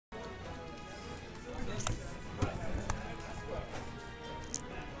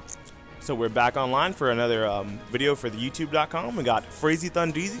So we're back online for another video for the YouTube.com. We got Freezy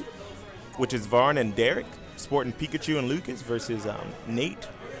Thundeezy, which is Varn and Derek, sporting Pikachu and Lucas versus Nate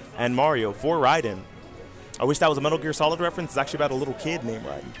and Mario, 4Raiden. I wish that was a Metal Gear Solid reference. It's actually about a little kid named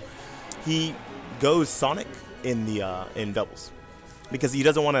Raiden. He goes Sonic in the in doubles because he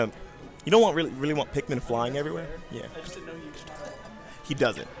doesn't want to. You don't really want Pikmin flying everywhere. Yeah. I just didn't know you. He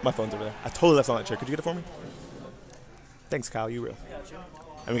doesn't. My phone's over there. I totally left on that chair. Could you get it for me? Thanks, Kyle. You real.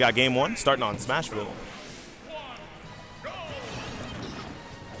 And we got game one starting on Smashville.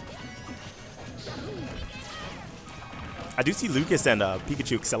 I do see Lucas and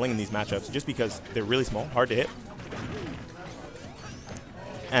Pikachu excelling in these matchups just because they're really small, hard to hit.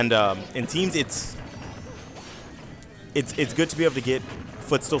 And in teams, it's good to be able to get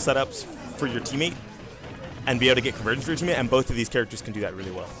footstool setups for your teammate and be able to get conversions for your teammate, and both of these characters can do that really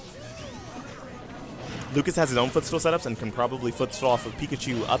well. Lucas has his own footstool setups and can probably footstool off of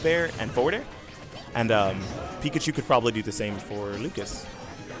Pikachu up air and forward air, and Pikachu could probably do the same for Lucas.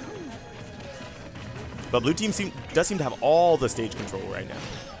 But blue team does seem to have all the stage control right now.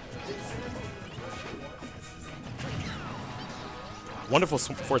 Wonderful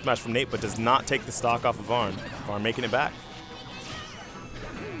force smash from Nate, but does not take the stock off of Varn. Varn making it back.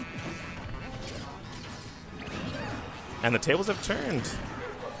 And the tables have turned.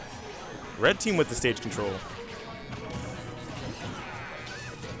 Red team with the stage control.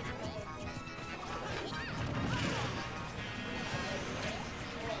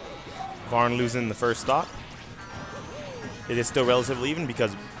 Varn losing the first stock. It is still relatively even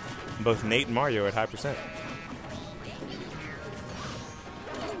because both Nate and Mario are at high percent.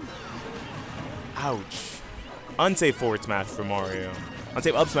 Ouch. Unsafe forward smash for Mario.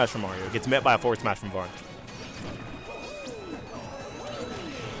 Unsafe up smash for Mario. Gets met by a forward smash from Varn.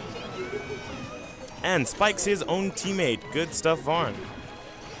 And spikes his own teammate. Good stuff, Varn.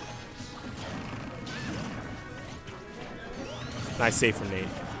 Nice save from Nate.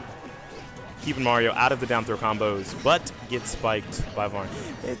 Keeping Mario out of the down throw combos, but gets spiked by Varn.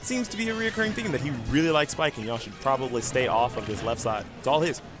 It seems to be a reoccurring thing that he really likes spiking. Y'all should probably stay off of this left side. It's all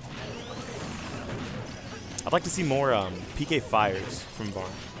his. I'd like to see more PK fires from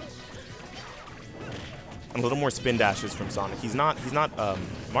Varn. And a little more spin dashes from Sonic.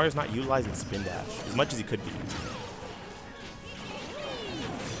 Mario's not utilizing spin dash as much as he could be.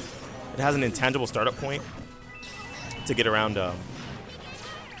 It has an intangible startup point to get around a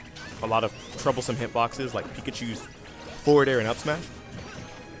lot of troublesome hitboxes like Pikachu's forward air and up smash.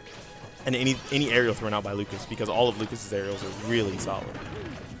 And any aerial thrown out by Lucas, because all of Lucas's aerials are really solid.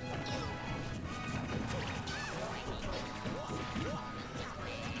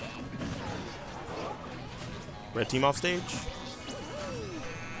 Red team off stage.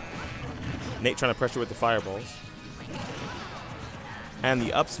 Nate trying to pressure with the fireballs. And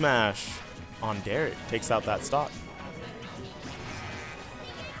the up smash on Derek takes out that stock.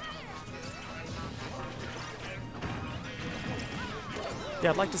 Yeah,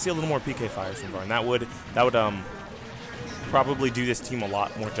 I'd like to see a little more PK fires from Varn. That would probably do this team a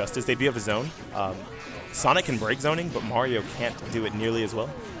lot more justice. They do have a zone. Sonic can break zoning, but Mario can't do it nearly as well.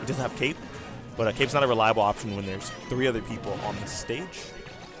 He does have Cape. But Cape's not a reliable option when there's 3 other people on the stage.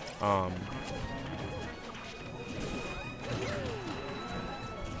 And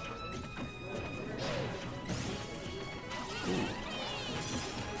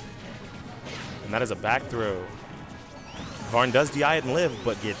that is a back throw. Varn does DI it and live,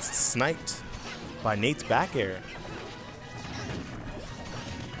 but gets sniped by Nate's back air.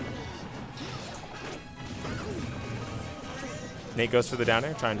 Nate goes for the down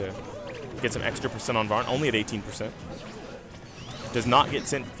air, trying to get some extra percent on Varn, only at 18%. Does not get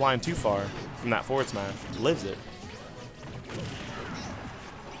sent flying too far from that forward smash. Lives it.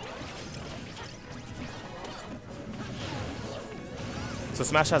 So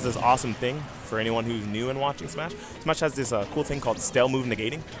Smash has this awesome thing for anyone who's new and watching Smash. Smash has this cool thing called stale move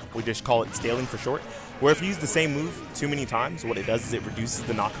negating. We just call it staling for short. Where if you use the same move too many times, what it does is it reduces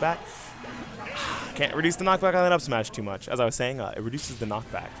the knockback. Can't reduce the knockback on that up smash too much. As I was saying, it reduces the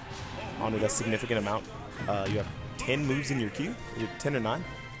knockback on it a significant amount. You have 10 moves in your queue, you have 10 or 9.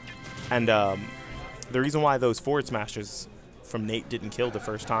 And the reason why those forward smashes from Nate didn't kill the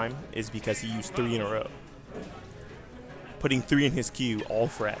first time is because he used 3 in a row. Putting 3 in his queue, all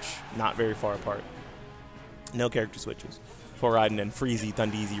fresh, not very far apart. No character switches. 4Raiden and Freezy,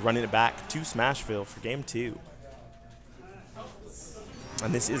 Thundeezy running it back to Smashville for game 2.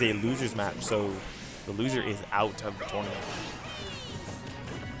 And this is a loser's match, so the loser is out of the tournament.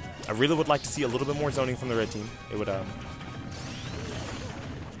 I really would like to see a little bit more zoning from the red team. It would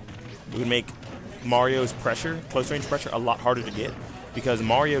make Mario's pressure, close range pressure, a lot harder to get. because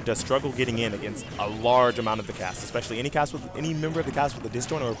Mario does struggle getting in against a large amount of the cast, especially any member of the cast with a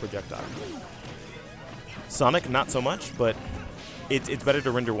disjoint or a projectile. Sonic, not so much, but it's better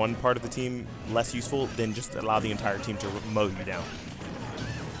to render one part of the team less useful than just allow the entire team to mow you down.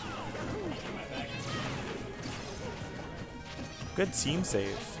 Good team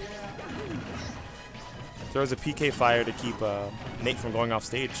save. Throws a PK fire to keep Nate from going off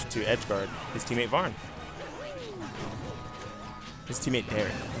stage to edge guard his teammate Varn. His teammate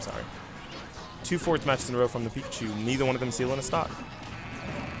Derek, I'm sorry. 2 forward matches in a row from the Pikachu, neither one of them sealing a stock.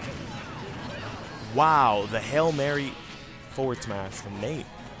 Wow, the Hail Mary forward smash from Nate,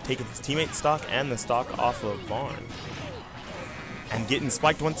 taking his teammate's stock and the stock off of Varn. And getting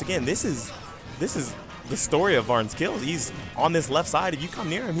spiked once again. This is the story of Varn's kills. He's on this left side. If you come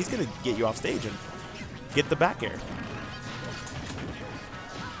near him, he's going to get you off stage and get the back air.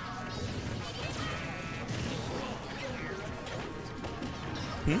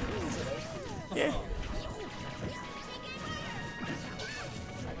 Yeah.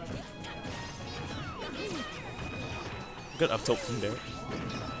 Good up tilt from Dirk.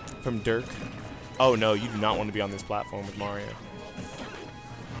 From Dirk. Oh no, you do not want to be on this platform with Mario.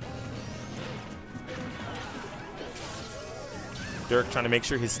 Dirk trying to make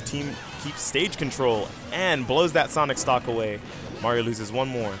sure his team keeps stage control and blows that Sonic stock away. Mario loses one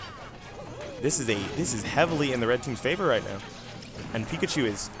more. This is heavily in the red team's favor right now. And Pikachu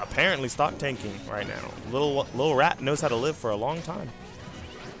is apparently stock tanking right now. Little rat knows how to live for a long time.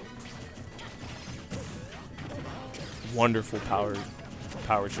 Wonderful power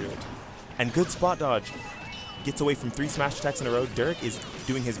shield. And good spot dodge. Gets away from 3 smash attacks in a row. Dirk is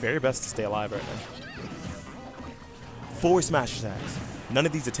doing his very best to stay alive right now. 4 smash attacks. None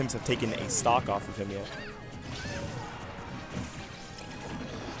of these attempts have taken a stock off of him yet.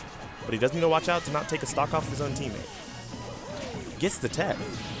 But he does need to watch out to not take a stock off of his own teammate. Gets the tech.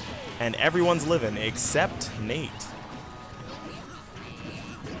 And everyone's living except Nate.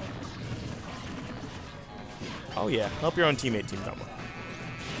 Oh yeah, help your own teammate, Team Combo.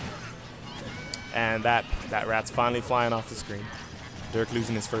 And that rat's finally flying off the screen. Dirk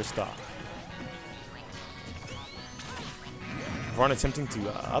losing his first stock. Varn attempting to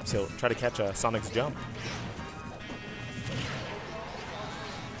up tilt, try to catch Sonic's jump.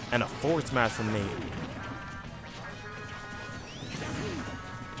 And a forward smash from Nate.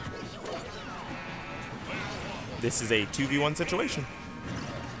 This is a 2v1 situation.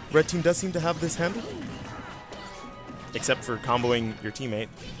 Red team does seem to have this handled. Except for comboing your teammate.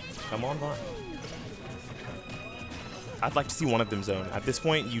 Come on, Varn. I'd like to see one of them zone. At this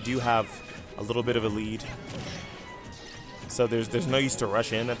point, you do have a little bit of a lead. So there's no use to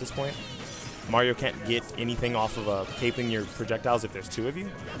rush in at this point. Mario can't get anything off of caping your projectiles if there's 2 of you.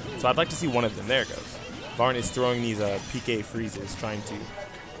 So I'd like to see one of them. There it goes. Varn is throwing these PK freezes, trying to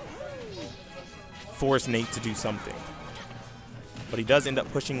force Nate to do something. But he does end up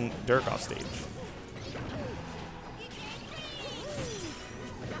pushing Dirk off stage.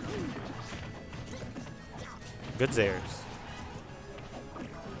 Good Zairs.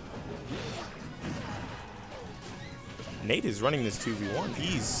 Nate is running this 2v1.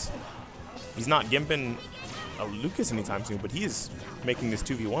 He's not gimping a Lucas anytime soon, but he is making this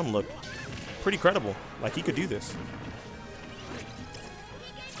 2v1 look pretty credible. Like he could do this.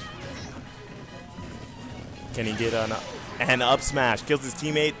 Can he get an up smash? Kills his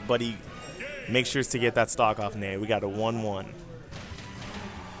teammate, but he makes sure to get that stock off Nate. We got a 1-1.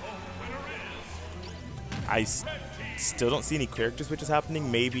 I still don't see any character switches happening.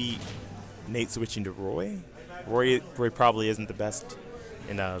 Maybe Nate switching to Roy. Roy probably isn't the best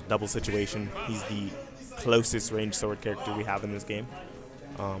in a double situation. He's the closest range sword character we have in this game.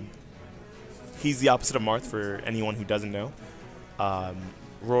 He's the opposite of Marth for anyone who doesn't know.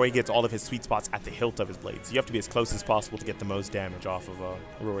 Roy gets all of his sweet spots at the hilt of his blade. So you have to be as close as possible to get the most damage off of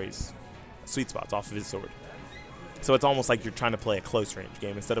Roy's sweet spots, off of his sword. So it's almost like you're trying to play a close range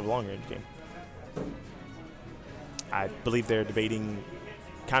game instead of a long range game. I believe they're debating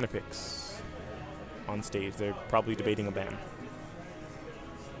counter picks on stage. They're probably debating a ban.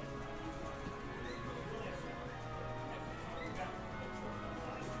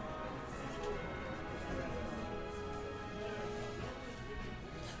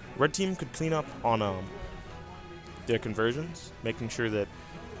 Red team could clean up on their conversions, making sure that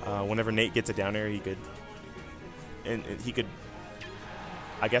whenever Nate gets a down air, he could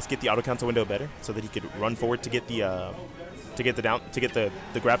I guess get the auto cancel window better, so that he could run forward to get the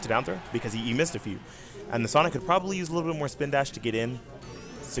grab to down throw, because he missed a few, and the Sonic could probably use a little bit more spin dash to get in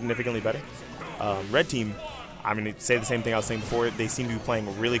significantly better. Red team, I'm going to say the same thing I was saying before. They seem to be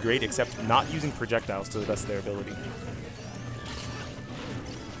playing really great, except not using projectiles to the best of their ability.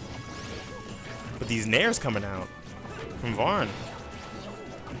 But these nairs coming out from Varn.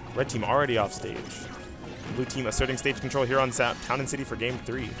 Red team already off stage. Blue team asserting stage control here on Town and City for game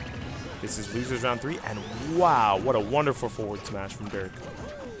 3. This is losers round 3, and wow, what a wonderful forward smash from Dirk.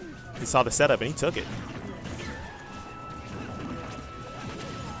 He saw the setup and he took it.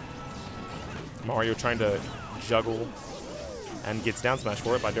 Mario trying to juggle and gets down smash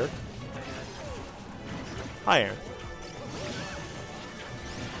for it by Dirk. High air.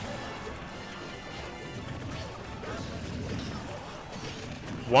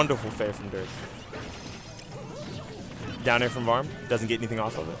 Wonderful fair from Dirk. Down air from Varm. Doesn't get anything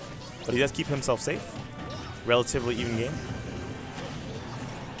off of it. But he does keep himself safe. Relatively even game.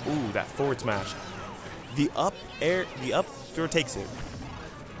 Ooh, that forward smash. The up throw takes it.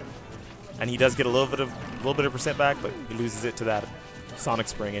 And he does get a little bit of percent back, but he loses it to that Sonic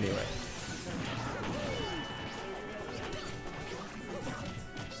Spring anyway.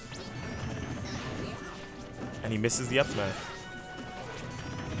 And he misses the up smash.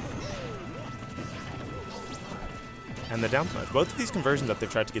 And the down smash. Both of these conversions that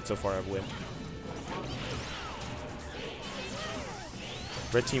they've tried to get so far have whiffed.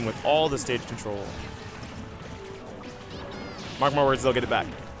 Red team with all the stage control. Mark my words, they'll get it back.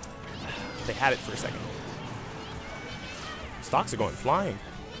 They had it for a second. Stocks are going flying.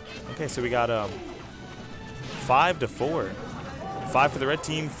 Okay, so we got 5-4. 5 for the red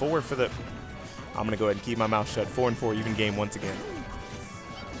team, 4 for the... I'm going to go ahead and keep my mouth shut. 4-4, even game once again.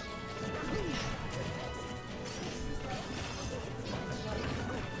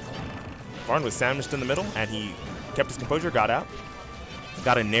 Varn was sandwiched in the middle, and he kept his composure, got out.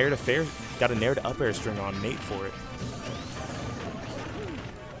 Got a nair to up air string on Nate for it.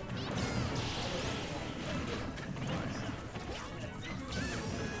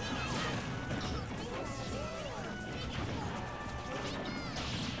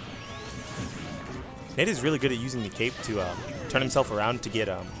 Nate is really good at using the cape to turn himself around to get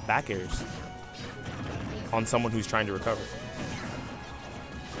back airs on someone who's trying to recover.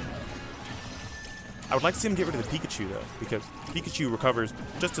 I would like to see him get rid of the Pikachu, though, because Pikachu recovers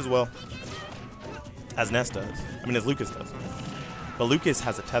just as well as Ness does. I mean, as Lucas does. But Lucas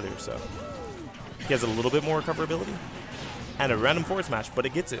has a tether, so he has a little bit more recoverability. And a random forward smash, but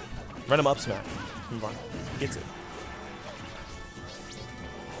it gets it. Random up smash from Varn. Gets it.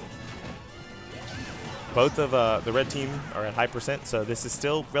 Both of the red team are at high percent, so this is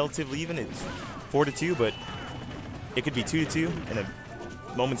still relatively even. It's 4-2, but it could be 2-2 in a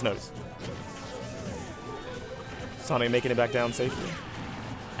moment's notice. Sonic making it back down safely.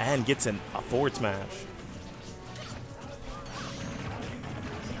 And gets a forward smash.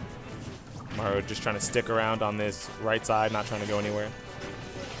 Mario just trying to stick around on this right side, not trying to go anywhere.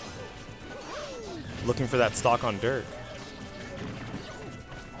 Looking for that stock on Dirk.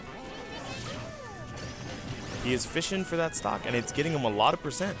 He is fishing for that stock, and it's getting him a lot of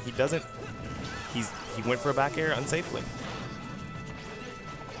percent. He doesn't... He went for a back air unsafely.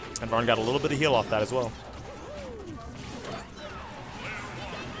 And Varn got a little bit of heal off that as well.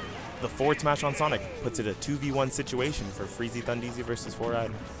 The forward smash on Sonic puts it a 2v1 situation for Freezy Thundeezy versus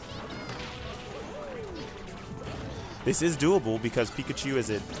 4Raiden. This is doable because Pikachu is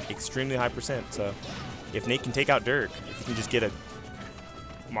at extremely high percent, so if Nate can take out Dirk, if he can just get a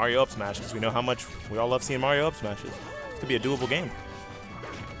Mario up smash, because we know how much we all love seeing Mario up smashes, it could be a doable game.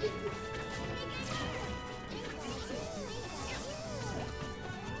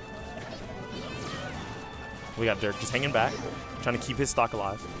 We got Dirk just hanging back, trying to keep his stock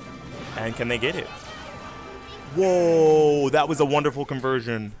alive. And can they get it? Whoa, that was a wonderful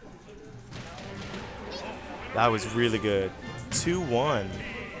conversion. That was really good. 2-1.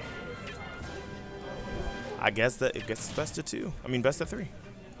 I guess it gets best of 2. I mean, best of 3.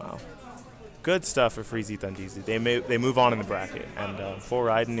 Wow. Good stuff for Freezy Thundeezy. They move on in the bracket, and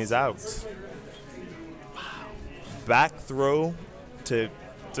 4Raiden is out. Wow. Back throw to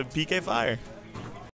PK Fire.